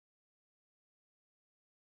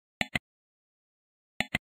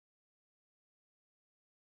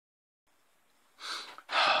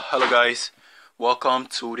Hello guys, welcome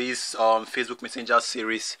to this Facebook Messenger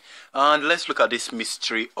series, and let's look at this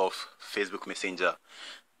mystery of Facebook Messenger.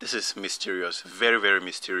 This is mysterious, very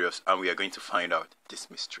mysterious, and we are going to find out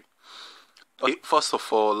this mystery. Okay, first of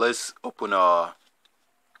all, let's open our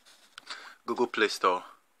Google Play Store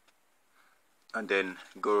and then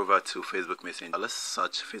go over to Facebook Messenger. Let's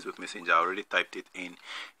search Facebook Messenger. I already typed it in.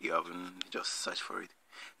 You haven't, just search for it.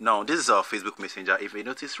 Now this is our Facebook Messenger. If you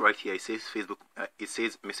notice right here, it says Facebook. It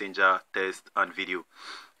says Messenger, Test, and Video,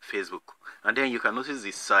 Facebook. And then you can notice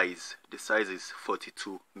the size. The size is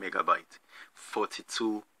 42 megabyte.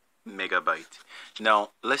 42 megabyte.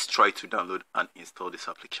 Now let's try to download and install this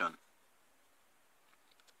application.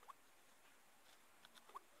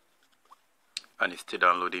 And it's still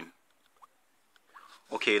downloading.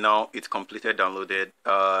 Okay, now it's completely downloaded.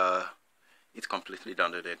 It's completely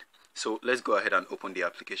downloaded. So let's go ahead and open the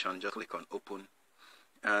application. Just click on open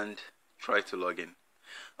and try to log in.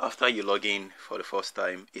 After you log in for the first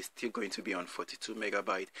time, it's still going to be on 42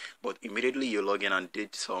 megabyte, but immediately you log in and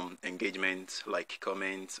did some engagement like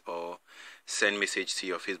comments or send message to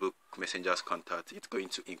your Facebook Messenger's contact, it's going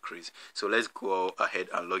to increase. So let's go ahead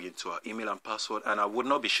and log into our email and password, and I would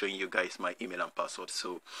not be showing you guys my email and password,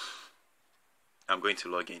 so I'm going to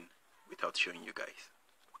log in without showing you guys.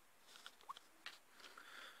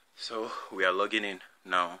 So we are logging in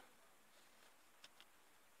now.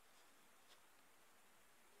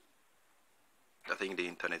 I think the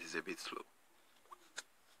internet is a bit slow.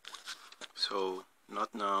 So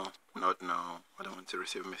not now. I don't want to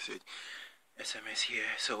receive a message. SMS here.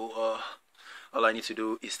 So all I need to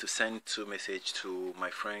do is to send two messages to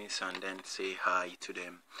my friends and then say hi to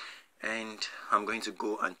them. And I'm going to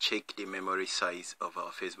go and check the memory size of our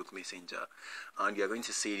Facebook Messenger, and you're going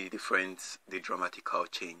to see the difference, the dramatical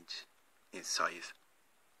change in size,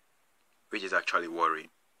 which is actually worrying.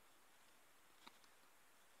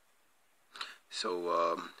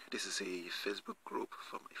 So this is a Facebook group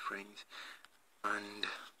for my friends, and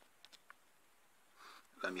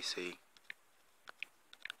let me see.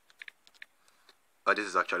 This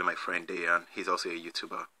is actually my friend Dayan. He's also a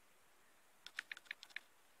YouTuber.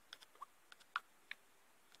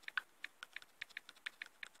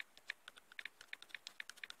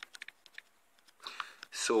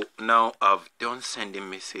 So now I've done sending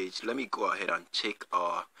message. Let me go ahead and check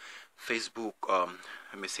our Facebook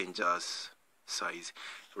Messenger's size.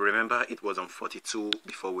 Remember, it was on 42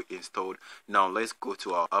 before we installed. Now let's go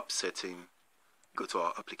to our app setting, go to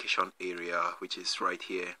our application area, which is right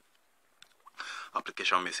here.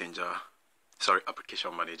 Application manager,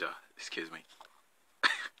 excuse me.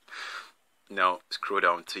 Now scroll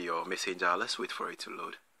down to your messenger. Let's wait for it to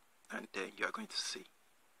load, and then you are going to see.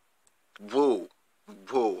 Whoa.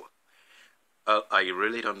 I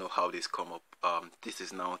really don't know how this come up. This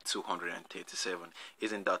is now 237.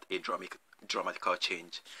 Isn't that a dramatical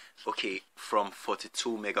change? Okay, from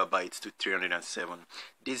 42 megabytes to 307.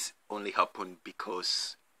 This only happened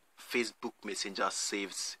because Facebook Messenger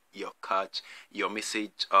saves your cache, your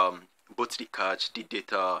message, both the cache, the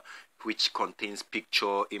data, which contains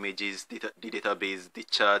picture, images, the database, the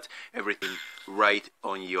chat, everything right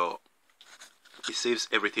on your. It saves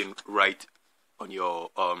everything right on your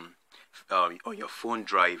phone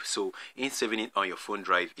drive. So in saving it on your phone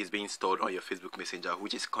drive, it's being stored on your Facebook Messenger,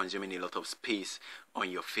 which is consuming a lot of space on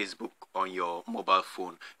your Facebook, on your mobile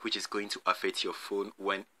phone, which is going to affect your phone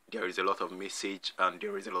when there is a lot of message and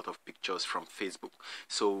there is a lot of pictures from Facebook.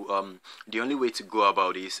 So the only way to go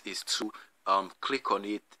about this is to click on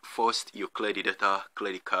it. First you clear the data,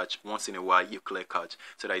 clear the cache. Once in a while you clear cache,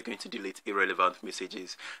 so that it's going to delete irrelevant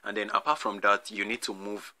messages. And then apart from that, you need to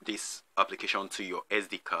move this application to your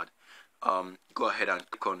SD card. Go ahead and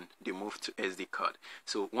click on the move to SD card.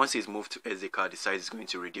 So once it's moved to SD card, the size is going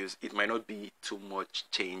to reduce. It might not be too much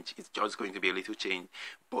change, it's just going to be a little change,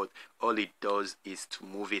 but all it does is to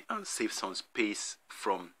move it and save some space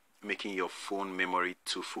from making your phone memory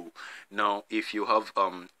too full. Now if you have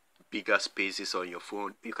bigger spaces on your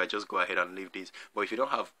phone, you can just go ahead and leave this. But if you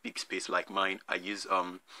don't have big space like mine, I use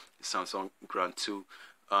Samsung Grand 2,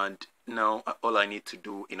 and now all I need to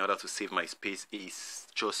do in order to save my space is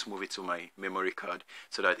just move it to my memory card,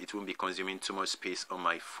 so that it won't be consuming too much space on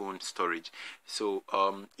my phone storage. So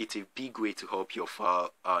it's a big way to help your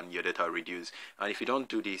file and your data reduce. And if you don't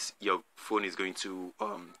do this, your phone is going to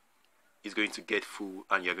get full,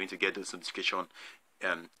 and you're going to get those notifications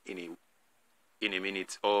in a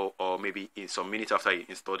minute, or maybe in some minutes after you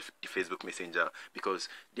installed the Facebook Messenger, because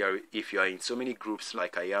if you are in so many groups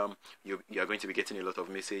like I am, you are going to be getting a lot of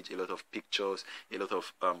message, a lot of pictures, a lot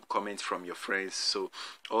of comments from your friends. So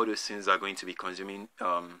all those things are going to be consuming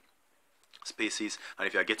spaces, and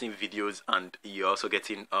if you are getting videos and you're also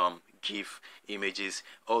getting GIF images,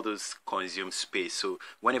 all those consume space. So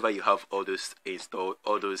whenever you have all those installed,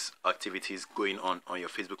 all those activities going on your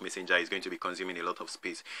Facebook Messenger is going to be consuming a lot of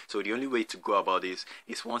space. So the only way to go about this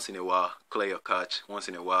is once in a while clear your cache, once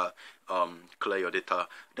in a while clear your data.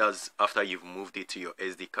 That's after you've moved it to your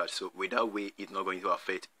SD card. So with that way, it's not going to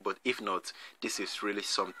affect. But if not, this is really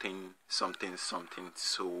something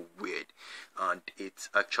so weird, and it's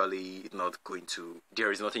actually not going to.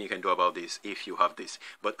 There is nothing you can do about this if you have this.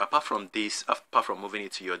 But apart from this, apart from moving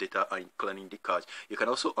it to your data and clearing the cache, you can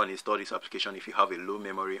also uninstall this application if you have a low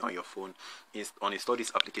memory on your phone. Uninstall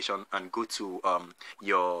this application and go to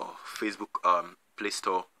your Facebook Play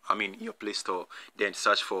Store. Your Play Store, then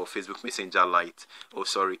search for Facebook Messenger Lite. Oh,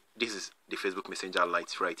 sorry, this is the Facebook Messenger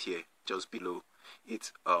Lite right here, just below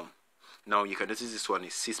it. Now you can notice this one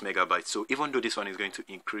is 6 megabytes. So even though this one is going to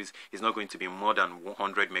increase, it's not going to be more than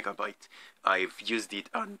 100 megabytes. I've used it,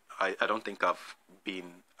 and I don't think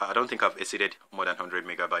I've exceeded more than 100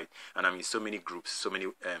 megabytes, and I'm in so many groups, so many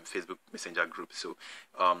Facebook Messenger groups. So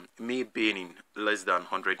me being in less than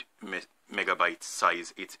 100 megabyte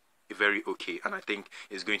size, it's very okay, and I think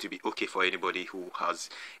it's going to be okay for anybody who has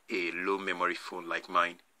a low memory phone like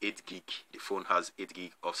mine. 8 gig, the phone has 8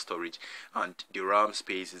 gig of storage, and the RAM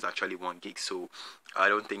space is actually 1 gig, so I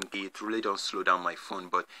don't think it really don't slow down my phone.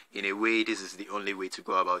 But in a way, this is the only way to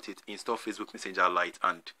go about it. Install Facebook Messenger Lite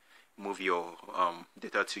and move your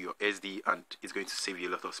data to your SD, and it's going to save you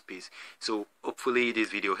a lot of space. So hopefully this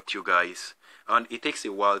video helped you guys, and it takes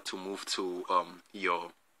a while to move to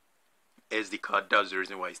your SD card. That's the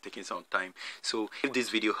reason why it's taking some time. So if this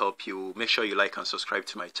video helped you, make sure you like and subscribe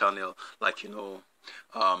to my channel, like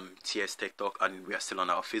TS Tech Talk, and we are still on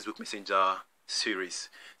our Facebook Messenger series.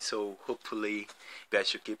 So hopefully you guys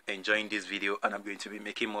should keep enjoying this video, and I'm going to be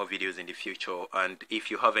making more videos in the future. And if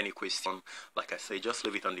you have any question, like I say, just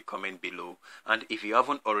leave it on the comment below. And if you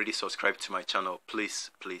haven't already subscribed to my channel, please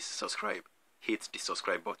subscribe. Hit the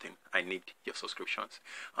subscribe button. I need your subscriptions,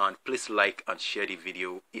 and please like and share the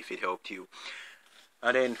video if it helped you.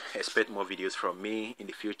 And then expect more videos from me in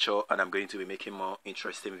the future, and I'm going to be making more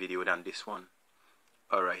interesting video than this one.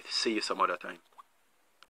 Alright, see you some other time.